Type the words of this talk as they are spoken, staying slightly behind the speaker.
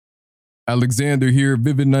Alexander here,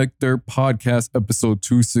 Vivid Nectar Podcast, episode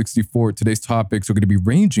 264. Today's topics are going to be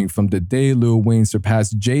ranging from the day Lil Wayne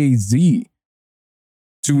surpassed Jay-Z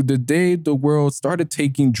to the day the world started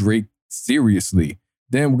taking Drake seriously.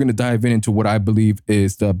 Then we're going to dive into what I believe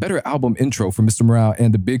is the better album intro for Mr.Morale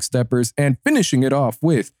and the Big Steppers, and finishing it off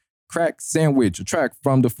with Crack Sandwich, a track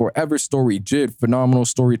from the Forever Story JID. Phenomenal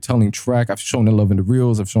storytelling track. I've shown it love in the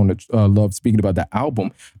reels. I've shown it love speaking about the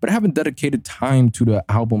album, but I haven't dedicated time to the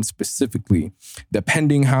album specifically.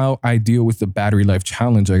 Depending how I deal with the battery life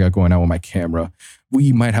challenge I got going on with my camera,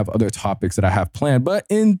 we might have other topics that I have planned. But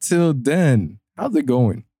until then, how's it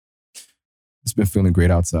going? It's been feeling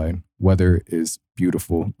great outside. Weather is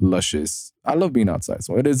beautiful, luscious. I love being outside.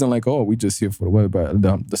 So it isn't like, oh, we just here for the weather,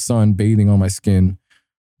 but the sun bathing on my skin,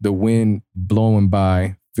 the wind blowing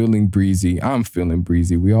by, feeling breezy. I'm feeling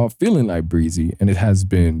breezy. We all feeling like breezy. And it has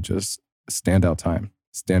been just a standout time.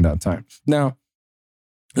 Standout time. Now,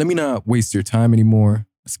 let me not waste your time anymore.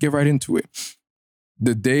 Let's get right into it.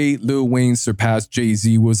 The day Lil Wayne surpassed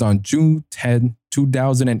Jay-Z was on June 10,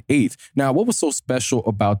 2008. Now, what was so special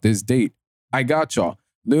about this date? I got y'all.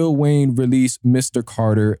 Lil Wayne released Mr.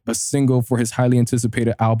 Carter, a single for his highly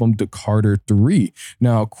anticipated album, The Carter 3.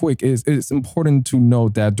 Now, it's important to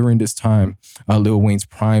note that during this time, Lil Wayne's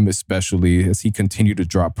prime especially, as he continued to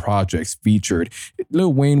drop projects featured,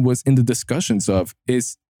 Lil Wayne was in the discussions of,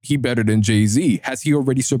 is he better than Jay-Z? Has he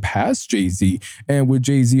already surpassed Jay-Z? And with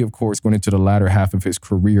Jay-Z, of course, going into the latter half of his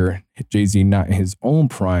career, Jay-Z not in his own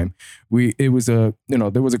prime, there was a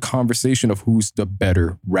conversation of who's the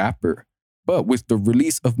better rapper. But with the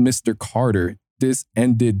release of Mr. Carter, this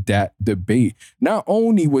ended that debate. Not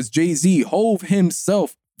only was Jay-Z, Hove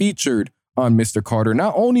himself, featured on Mr. Carter,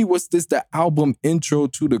 not only was this the album intro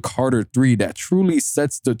to the Carter 3 that truly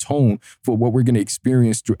sets the tone for what we're going to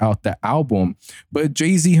experience throughout the album, but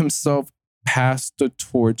Jay-Z himself passed the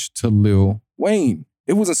torch to Lil Wayne.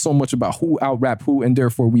 It wasn't so much about who out-rap who, and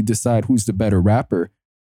therefore we decide who's the better rapper.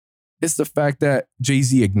 It's the fact that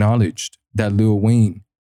Jay-Z acknowledged that Lil Wayne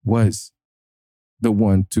was the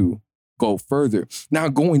one to go further. Now,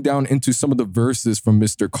 going down into some of the verses from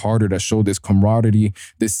Mr. Carter that show this camaraderie,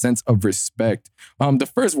 this sense of respect. The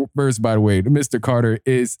first verse, by the way, Mr. Carter,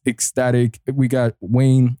 is ecstatic. We got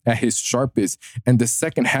Wayne at his sharpest. And the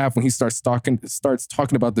second half, when he starts talking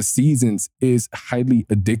about the seasons, is highly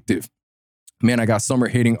addictive. Man, I got summer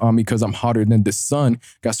hating on me because I'm hotter than the sun.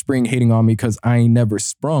 Got spring hating on me because I ain't never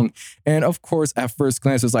sprung. And of course, at first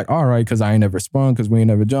glance, it's like, all right, because I ain't never sprung, because we ain't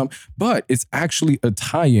never jumped. But it's actually a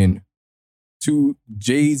tie-in to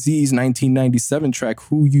Jay-Z's 1997 track,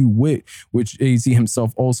 Who You With, which Jay-Z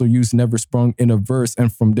himself also used Never Sprung in a verse.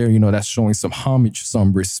 And from there, that's showing some homage,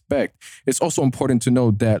 some respect. It's also important to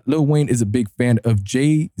note that Lil Wayne is a big fan of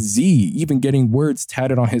Jay-Z, even getting words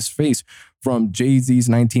tatted on his face from Jay-Z's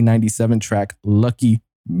 1997 track, Lucky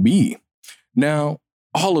Me. Now,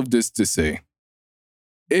 all of this to say,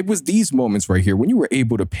 it was these moments right here when you were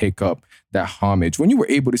able to pick up that homage, when you were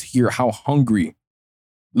able to hear how hungry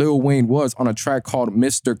Lil Wayne was on a track called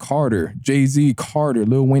Mr. Carter, Jay-Z Carter,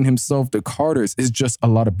 Lil Wayne himself, the Carters, is just a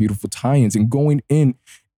lot of beautiful tie-ins. And going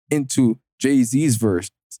into Jay-Z's verse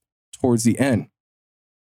towards the end,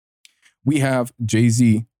 we have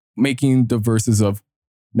Jay-Z making the verses of,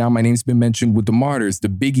 now my name's been mentioned with the Martyrs, the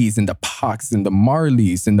Biggies and the Pacs and the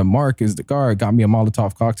Marleys and the Marcus, the Guard, got me a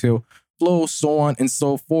Molotov cocktail, flow, so on and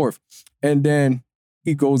so forth. And then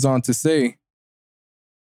he goes on to say,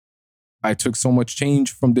 I took so much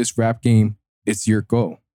change from this rap game, it's your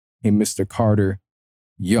go. Hey, Mr. Carter,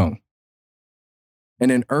 young.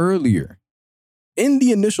 And then earlier, in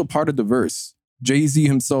the initial part of the verse, Jay-Z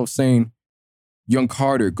himself saying, young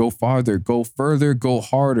Carter, go farther, go further, go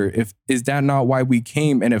harder. Is that not why we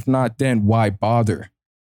came? And if not, then why bother?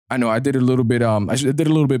 I know I did a little bit, did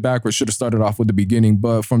a little bit backwards, should have started off with the beginning,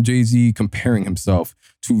 but from Jay-Z comparing himself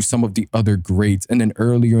to some of the other greats. And then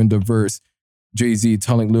earlier in the verse, Jay-Z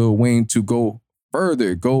telling Lil Wayne to go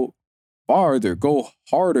further, go farther, go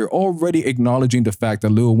harder, already acknowledging the fact that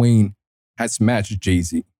Lil Wayne has matched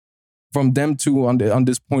Jay-Z. From them two, on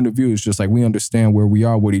this point of view, it's just like we understand where we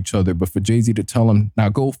are with each other. But for Jay-Z to tell him, now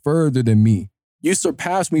go further than me. You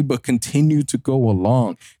surpassed me, but continue to go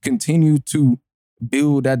along. Continue to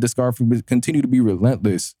build that discography, continue to be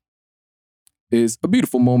relentless, is a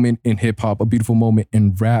beautiful moment in hip-hop, a beautiful moment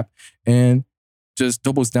in rap, and just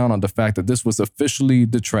doubles down on the fact that this was officially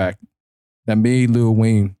the track that made Lil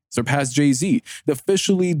Wayne surpass Jay-Z.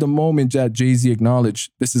 Officially the moment that Jay-Z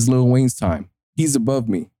acknowledged, this is Lil Wayne's time. He's above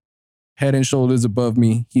me. Head and shoulders above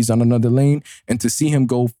me. He's on another lane. And to see him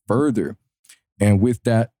go further. And with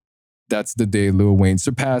that, that's the day Lil Wayne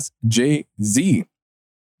surpassed Jay-Z.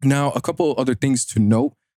 Now, a couple other things to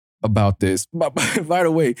note. about this. But by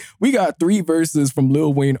the way, we got 3 verses from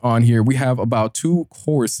Lil Wayne on here. We have about 2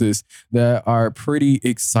 choruses that are pretty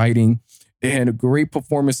exciting and great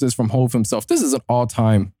performances from Hov himself. This is an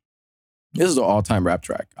all-time rap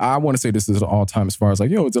track. I want to say this is an all-time as far as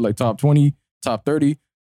like, is it like top 20, top 30?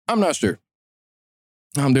 I'm not sure.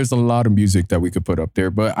 There's a lot of music that we could put up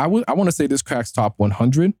there, but I want to say this cracks top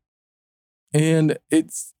 100, and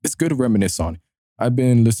it's good to reminisce on. I've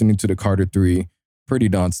been listening to the Carter 3 pretty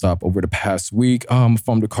nonstop over the past week,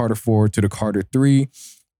 from the Carter 4 to the Carter 3,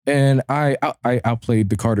 and I outplayed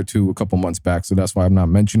the Carter 2 a couple months back, so that's why I'm not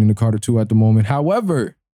mentioning the Carter 2 at the moment.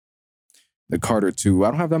 However, the Carter 2, I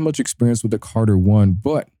don't have that much experience with the Carter 1,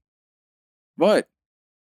 but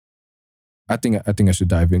I think I should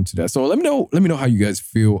dive into that. So let me know how you guys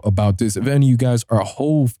feel about this. If any of you guys are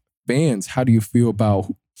Hov fans, how do you feel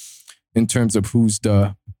about in terms of who's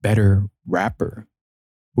the better rapper?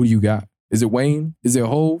 Who do you got? Is it Wayne? Is it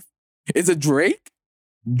Hov? Is it Drake?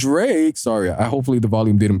 Sorry, hopefully the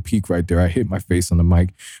volume didn't peak right there. I hit my face on the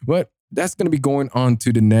mic. But that's going to be going on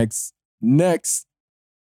to the next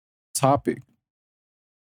topic.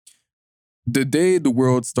 The day the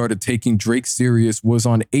world started taking Drake serious was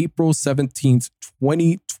on April 17th,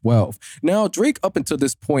 2012. Now, Drake up until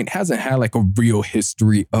this point hasn't had like a real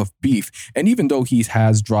history of beef. And even though he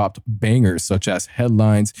has dropped bangers such as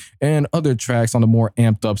Headlines and other tracks on the more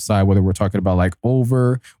amped up side, whether we're talking about like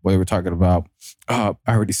Over, whether we're talking about, I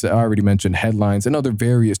already mentioned Headlines and other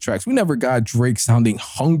various tracks, we never got Drake sounding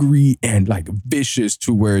hungry and like vicious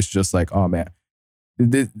to where it's just like, oh man,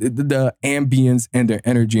 the ambience and their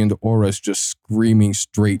energy and the aura is just screaming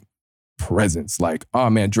straight presence. Like, oh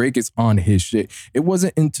man, Drake is on his shit. It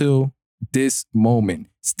wasn't until this moment,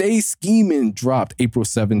 Stay Schemin' dropped April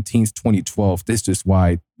 17th, 2012. This is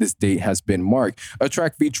why this date has been marked. A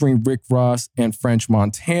track featuring Rick Ross and French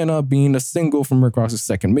Montana, being a single from Rick Ross's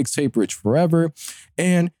second mixtape, Rich Forever.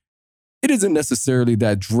 And it isn't necessarily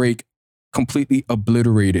that Drake completely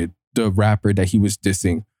obliterated the rapper that he was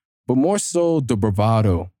dissing, but more so the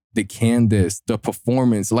bravado, the Candace, the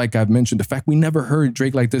performance. Like I've mentioned, the fact we never heard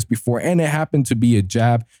Drake like this before, and it happened to be a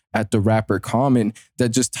jab at the rapper Common that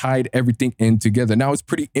just tied everything in together. Now, it's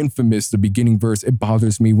pretty infamous, the beginning verse, it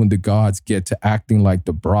bothers me when the gods get to acting like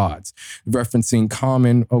the broads. Referencing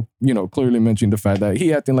Common, clearly mentioning the fact that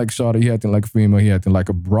he acting like Shawty, he acting like a female, he acting like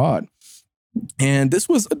a broad. And this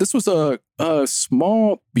was a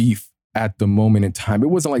small beef at the moment in time. It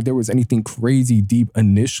wasn't like there was anything crazy deep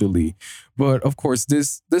initially. But of course,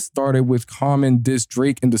 this started with Common diss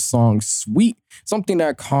Drake in the song Sweet, something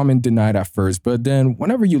that Common denied at first. But then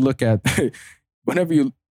whenever you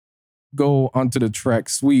go onto the track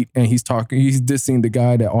Sweet and he's dissing the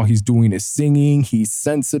guy that all he's doing is singing, he's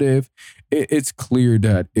sensitive, it's clear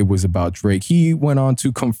that it was about Drake. He went on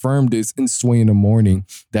to confirm this in Sway in the Morning,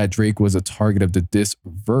 that Drake was a target of the diss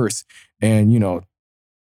verse. And,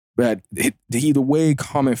 but the way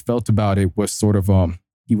Common felt about it was sort of,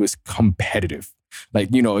 he was competitive. Like,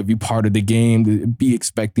 if you're part of the game, be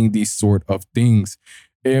expecting these sort of things,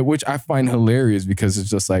 which I find hilarious because it's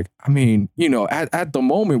just like, I mean, at the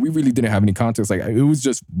moment, we really didn't have any context. Like, it was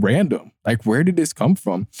just random. Like, where did this come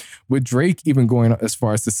from? With Drake even going as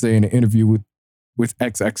far as to say in an interview with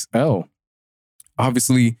XXL,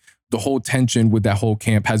 obviously, the whole tension with that whole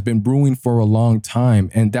camp has been brewing for a long time.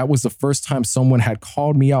 And that was the first time someone had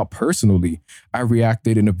called me out personally. I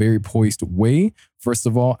reacted in a very poised way. First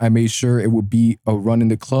of all, I made sure it would be a run in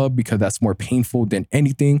the club because that's more painful than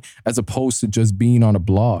anything, as opposed to just being on a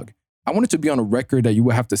blog. I wanted to be on a record that you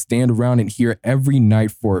would have to stand around and hear every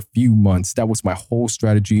night for a few months. That was my whole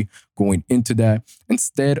strategy going into that.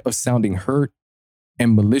 Instead of sounding hurt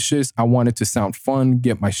and malicious, I wanted to sound fun,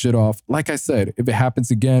 get my shit off. Like I said, if it happens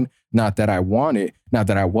again, not that I want it, not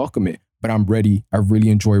that I welcome it, but I'm ready. I really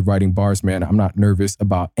enjoy writing bars, man. I'm not nervous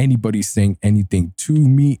about anybody saying anything to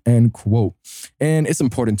me, end quote. And it's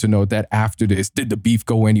important to note that after this, did the beef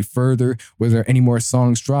go any further? Were there any more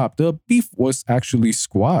songs dropped? The beef was actually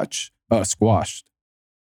squashed.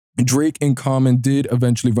 Drake and Common did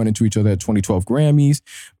eventually run into each other at 2012 Grammys,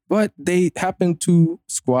 but they happened to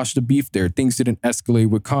squash the beef there. Things didn't escalate,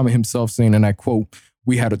 with Common himself saying, and I quote,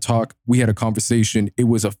 "We had a talk, we had a conversation. It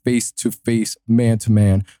was a face-to-face,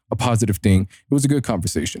 man-to-man, a positive thing. It was a good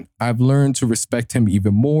conversation. I've learned to respect him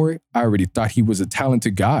even more. I already thought he was a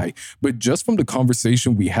talented guy, but just from the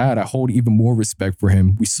conversation we had, I hold even more respect for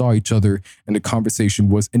him. We saw each other and the conversation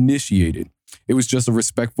was initiated. It was just a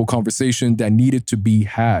respectful conversation that needed to be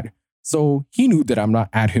had. So he knew that I'm not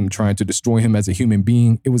at him trying to destroy him as a human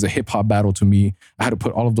being. It was a hip hop battle to me. I had to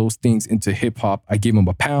put all of those things into hip hop. I gave him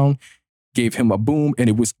a pound. gave him a boom, and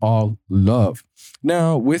it was all love.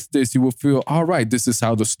 Now, with this, you will feel, all right, this is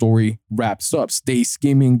how the story wraps up. Stay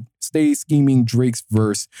scheming, Drake's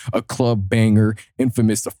verse, a club banger,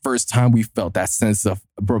 infamous, the first time we felt that sense of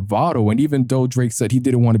bravado. And even though Drake said he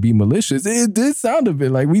didn't want to be malicious, it did sound a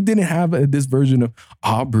bit like we didn't have this version of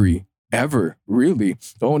Aubrey ever, really.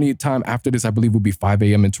 The only time after this, I believe, would be 5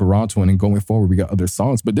 a.m. in Toronto, and then going forward, we got other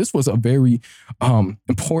songs. But this was a very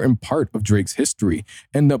important part of Drake's history.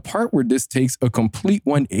 And the part where this takes a complete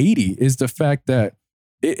 180 is the fact that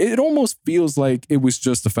it almost feels like it was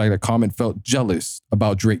just the fact that Common felt jealous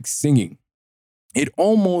about Drake singing. It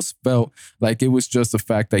almost felt like it was just the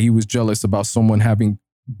fact that he was jealous about someone having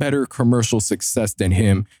better commercial success than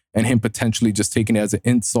him, and him potentially just taking it as an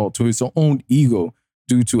insult to his own ego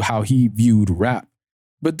due to how he viewed rap.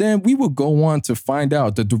 But then we would go on to find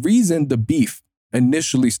out that the reason the beef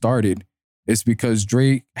initially started is because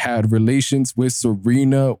Drake had relations with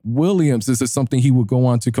Serena Williams. This is something he would go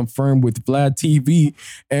on to confirm with Vlad TV.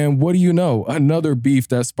 And what do you know? Another beef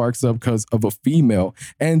that sparks up because of a female.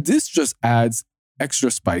 And this just adds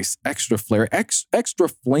extra spice, extra flair, extra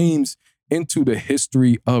flames into the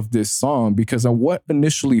history of this song, because of what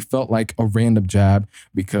initially felt like a random jab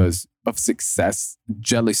because of success,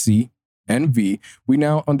 jealousy, envy, we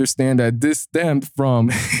now understand that this stemmed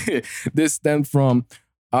from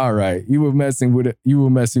all right, you were messing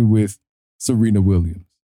with Serena Williams.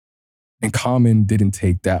 And Common didn't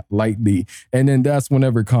take that lightly. And then that's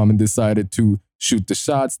whenever Common decided to shoot the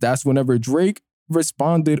shots. That's whenever Drake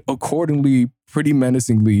responded accordingly, pretty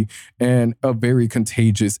menacingly, and a very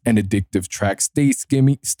contagious and addictive track. Stay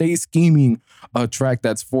scheming, a track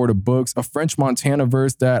that's for the books, a French Montana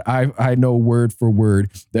verse that I know word for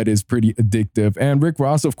word that is pretty addictive. And Rick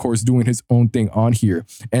Ross, of course, doing his own thing on here.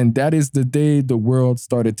 And that is the day the world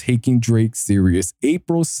started taking Drake serious.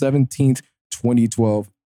 April 17th, 2012,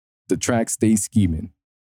 the track Stay Scheming.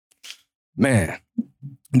 Man,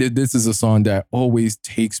 this is a song that always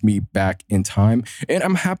takes me back in time, and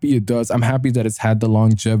I'm happy it does. I'm happy that it's had the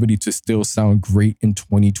longevity to still sound great in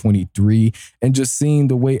 2023, and just seeing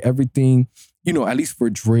the way everything, at least for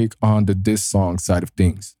Drake on the diss song side of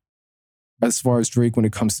things. As far as Drake when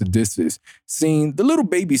it comes to disses, seeing the little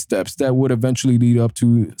baby steps that would eventually lead up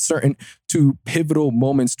to pivotal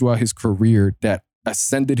moments throughout his career that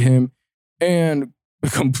ascended him and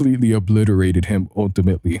completely obliterated him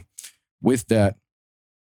ultimately. With that,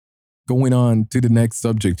 going on to the next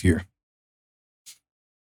subject here.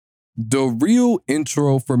 The real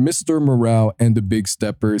intro for Mr.Morale and the Big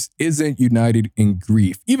Steppers isn't United in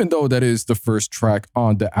Grief, even though that is the first track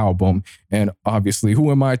on the album. And obviously,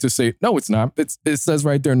 who am I to say, no, it's not. It says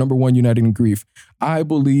right there, number 1, United in Grief. I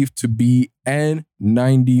believe to be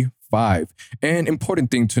N95. An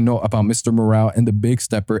important thing to know about Mr.Morale and the Big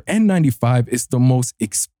Stepper, N95 is the most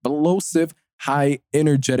explosive, high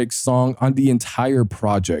energetic song on the entire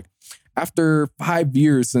project. After 5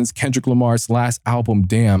 years since Kendrick Lamar's last album,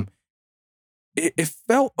 Damn, it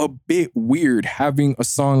felt a bit weird having a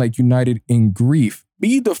song like United in Grief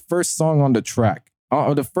be the first song on the track,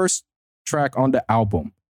 or the first track on the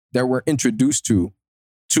album that we're introduced to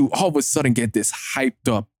all of a sudden get this hyped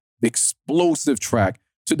up, explosive track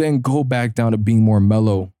to then go back down to being more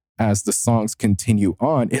mellow as the songs continue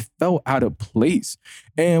on. It felt out of place.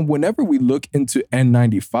 And whenever we look into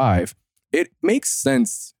N95, it makes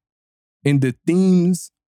sense in the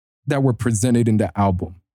themes that were presented in the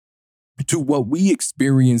album to what we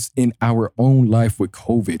experienced in our own life with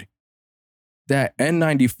COVID. That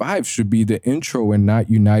N95 should be the intro and not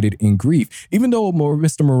United in Grief. Even though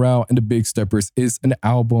Mr.Morale and the Big Steppers is an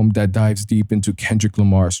album that dives deep into Kendrick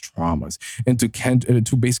Lamar's traumas,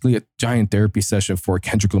 into basically a giant therapy session for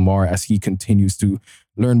Kendrick Lamar as he continues to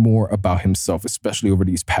learn more about himself, especially over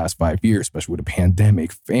these past 5 years, especially with the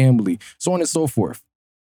pandemic, family, so on and so forth.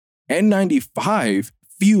 N95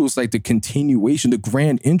 feels like the continuation, the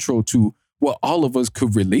grand intro to what all of us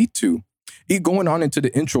could relate to. Going on into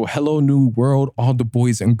the intro, hello, new world, all the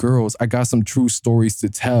boys and girls, I got some true stories to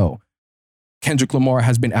tell. Kendrick Lamar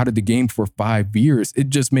has been out of the game for 5 years. It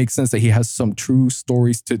just makes sense that he has some true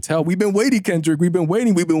stories to tell. We've been waiting, Kendrick. We've been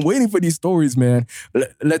waiting for these stories, man.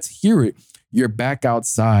 Let's hear it. You're back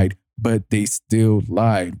outside, but they still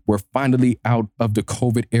lied. We're finally out of the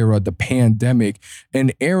COVID era, the pandemic,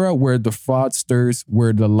 an era where the fraudsters,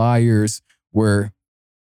 where the liars, where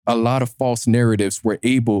a lot of false narratives were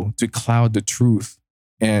able to cloud the truth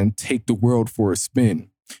and take the world for a spin.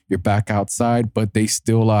 You're back outside, but they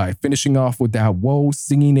still lie. Finishing off with that whoa,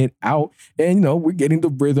 singing it out. And, we're getting the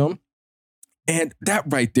rhythm. And that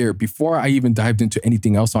right there, before I even dived into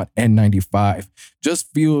anything else on N95,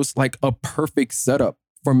 just feels like a perfect setup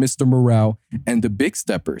for Mr.Morale and the Big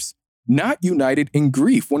Steppers. not United in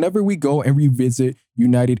Grief. Whenever we go and revisit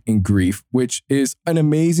United in Grief, which is an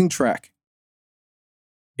amazing track.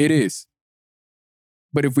 It is.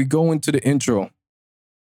 But if we go into the intro,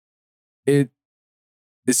 it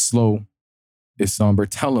is slow, it's somber.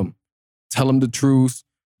 Tell him the truth,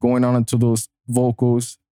 going on into those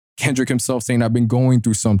vocals. Kendrick himself saying, I've been going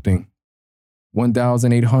through something.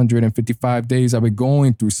 1,855 days I've been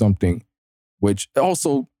going through something, which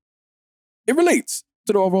also, it relates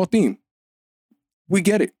to the overall theme. We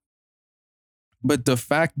get it. But the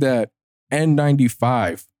fact that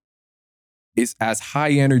N95 is as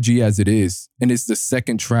high energy as it is, and it's the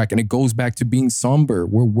second track, and it goes back to being somber,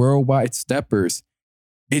 we're worldwide steppers,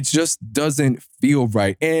 it just doesn't feel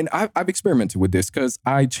right. And I've experimented with this because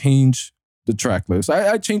I changed the track list.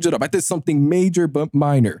 I changed it up. I did something major but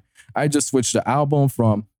minor. I just switched the album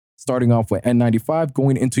from starting off with N95,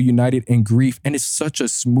 going into United in Grief, and it's such a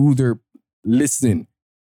smoother listen.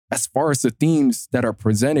 As far as the themes that are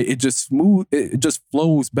presented, it just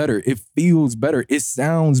flows better. It feels better. It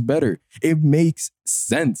sounds better. It makes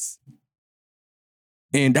sense.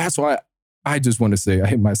 And that's why I just want to say, I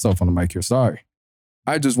hit myself on the mic here, sorry.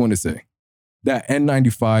 I just want to say that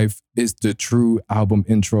N95 is the true album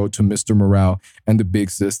intro to Mr.Morale and the Big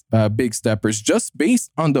Steppers, just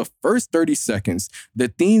based on the first 30 seconds, the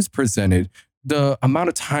themes presented, the amount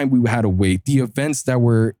of time we had to wait, the events that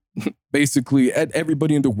were basically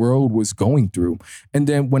everybody in the world was going through. And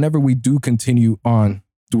then whenever we do continue on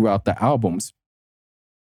throughout the albums,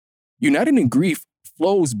 United in Grief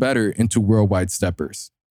flows better into Worldwide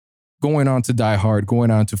Steppers, going on to Die Hard,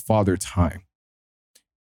 going on to Father Time.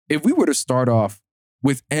 If we were to start off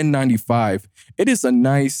with N95, it is a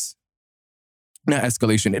nice, not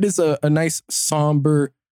escalation, it is a nice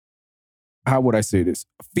somber, how would I say this,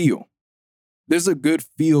 feel. There's a good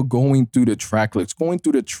feel going through the track list, going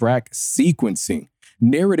through the track sequencing.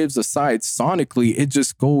 Narratives aside, sonically, it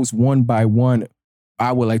just goes one by one,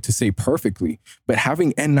 I would like to say perfectly. But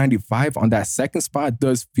having N95 on that second spot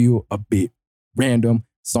does feel a bit random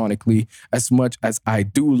sonically, as much as I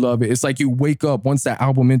do love it. It's like you wake up once that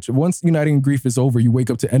album, once United in Grief is over, you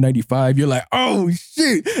wake up to N95, you're like, oh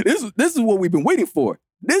shit, this is what we've been waiting for.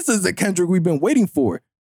 This is the Kendrick we've been waiting for.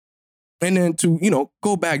 And then to,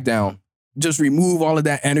 go back down, just remove all of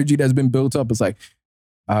that energy that's been built up. It's like,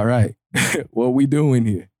 all right, what are we doing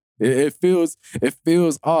here? It feels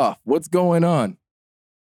off. What's going on?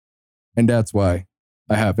 And that's why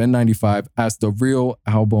I have N95 as the real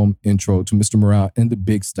album intro to Mr.Morale and the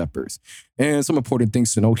Big Steppers. And some important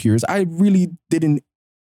things to note here is I don't really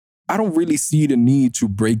see the need to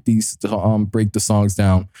break the songs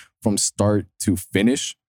down from start to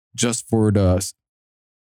finish just for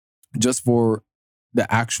the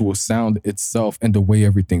actual sound itself and the way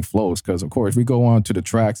everything flows. Because of course, we go on to the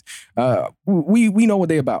tracks. We know what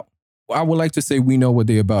they're about. I would like to say we know what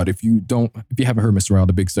they're about. If you haven't heard Mr. Morale,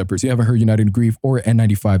 The Big Steppers, you haven't heard United in Grief or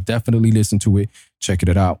N95, definitely listen to it. Check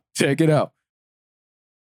it out.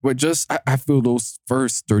 But just, I feel those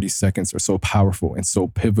first 30 seconds are so powerful and so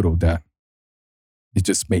pivotal that it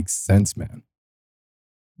just makes sense, man.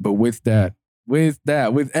 But with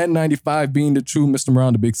N95 being the true Mr.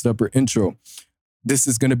 Morale, The Big Stepper intro, this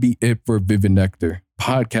is going to be it for Vivid Nectar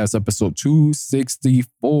podcast episode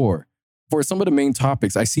 264. For some of the main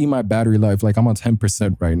topics, I see my battery life, like I'm on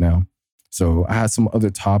 10% right now. So I had some other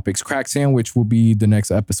topics. Crack Sandwich will be the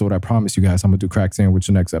next episode. I promise you guys, I'm going to do Crack Sandwich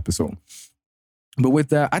the next episode. But with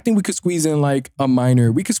that, I think we could squeeze in a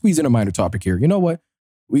minor topic here. You know what?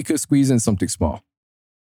 We could squeeze in something small.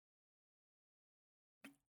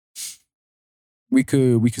 We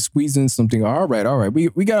could squeeze in something. All right.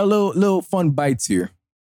 We got a little fun bites here.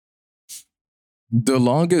 The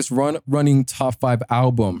longest running top 5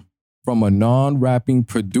 album from a non-rapping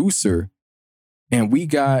producer. And we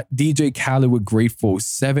got DJ Khaled with Grateful.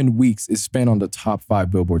 7 weeks is spent on the top 5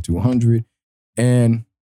 Billboard 200. And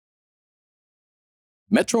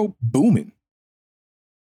Metro Boomin,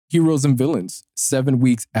 Heroes and Villains, 7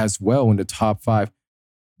 weeks as well in the top 5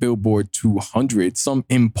 Billboard 200. Some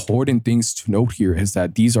important things to note here is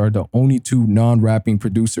that these are the only 2 non-rapping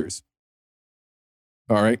producers.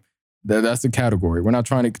 All right, that's the category. We're not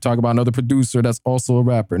trying to talk about another producer that's also a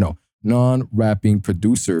rapper. No, non-rapping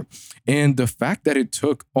producer. And the fact that it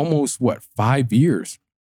took almost, 5 years?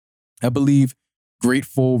 I believe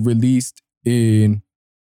Grateful released in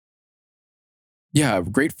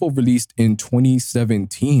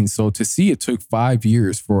 2017. So to see it took 5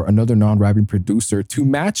 years for another non-rapping producer to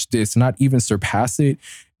match this, not even surpass it,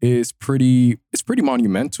 is it's pretty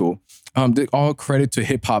monumental. All credit to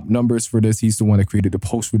Hip Hop Numbers for this. He's the one that created the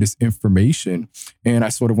post for this information. And I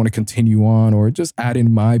sort of want to continue on or just add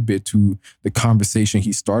in my bit to the conversation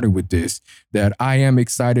he started with this, that I am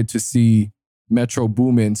excited to see Metro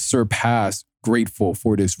Boomin surpass Grateful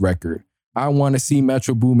for this record. I want to see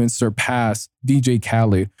Metro Boomin surpass DJ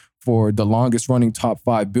Khaled for the longest running top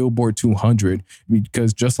 5 Billboard 200,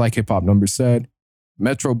 because just like Hip Hop Numbers said,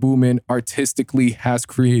 Metro Boomin artistically has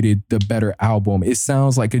created the better album. It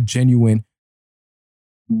sounds like a genuine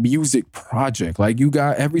music project. Like, you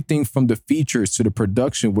got everything from the features to the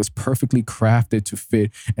production was perfectly crafted to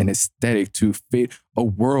fit an aesthetic, to fit a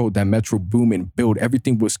world that Metro Boomin built.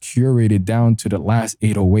 Everything was curated down to the last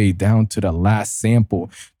 808, down to the last sample,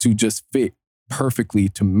 to just fit perfectly,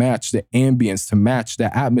 to match the ambience, to match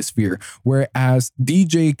the atmosphere. Whereas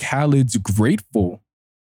DJ Khaled's Grateful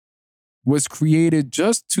was created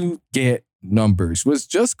just to get numbers, was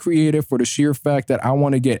just created for the sheer fact that I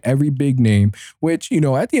want to get every big name, which,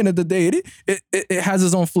 at the end of the day, it has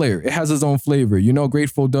its own flair. It has its own flavor.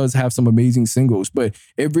 Grateful does have some amazing singles, but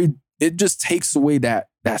it just takes away that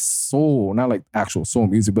soul, not like actual soul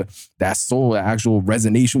music, but that soul, that actual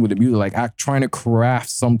resonation with the music, like trying to craft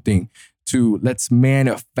something to let's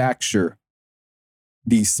manufacture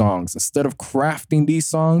these songs. Instead of crafting these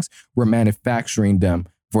songs, we're manufacturing them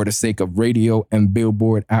for the sake of radio and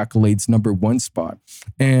Billboard accolades #1 spot.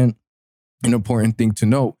 And an important thing to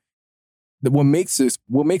note, that what makes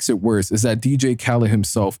it worse is that DJ Khaled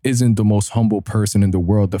himself isn't the most humble person in the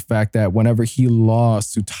world. The fact that whenever he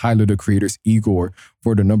lost to Tyler, the Creator's Igor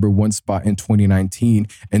for the #1 spot in 2019,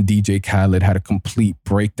 and DJ Khaled had a complete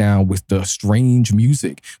breakdown with the strange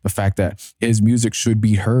music, the fact that his music should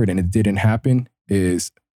be heard and it didn't happen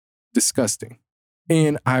is disgusting.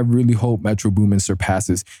 And I really hope Metro Boomin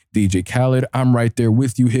surpasses DJ Khaled. I'm right there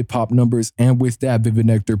with you, Hip Hop Numbers. And with that, Vivid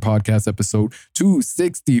Nectar podcast episode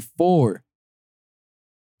 264.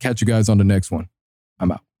 Catch you guys on the next one.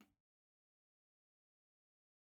 I'm out.